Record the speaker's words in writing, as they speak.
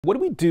What do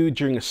we do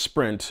during a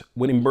sprint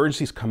when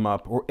emergencies come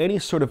up or any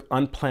sort of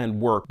unplanned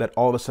work that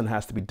all of a sudden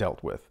has to be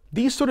dealt with?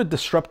 These sort of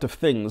disruptive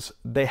things,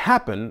 they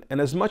happen, and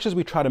as much as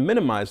we try to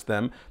minimize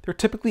them, they're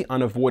typically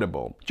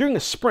unavoidable. During a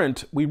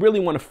sprint, we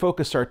really want to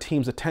focus our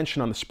team's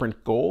attention on the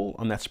sprint goal,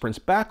 on that sprint's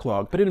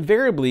backlog, but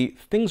invariably,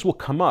 things will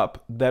come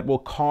up that will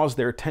cause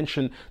their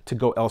attention to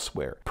go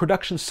elsewhere.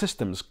 Production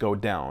systems go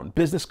down,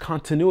 business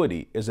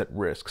continuity is at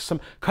risk,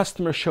 some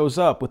customer shows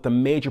up with a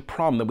major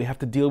problem that we have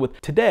to deal with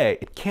today.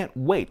 It can't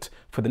wait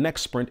for the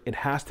next sprint, it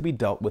has to be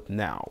dealt with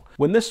now.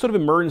 When this sort of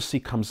emergency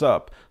comes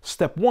up,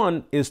 step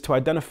one is to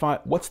identify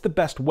what's the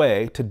best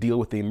way to deal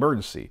with the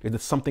emergency. Is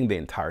it something the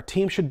entire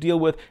team should deal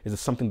with? Is it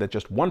something that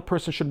just one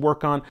person should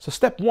work on? So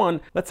step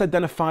one, let's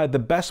identify the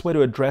best way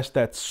to address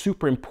that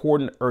super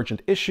important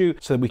urgent issue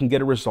so that we can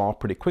get it resolved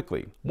pretty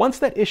quickly. Once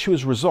that issue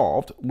is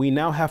resolved, we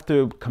now have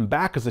to come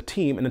back as a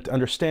team and to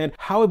understand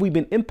how have we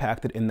been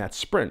impacted in that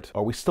sprint?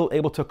 Are we still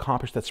able to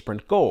accomplish that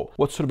sprint goal?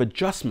 What sort of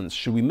adjustments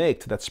should we make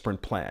to that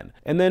sprint plan?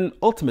 And then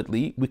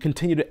ultimately, we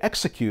continue to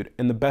execute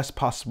in the best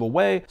possible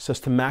way so as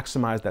to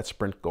maximize that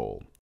sprint goal.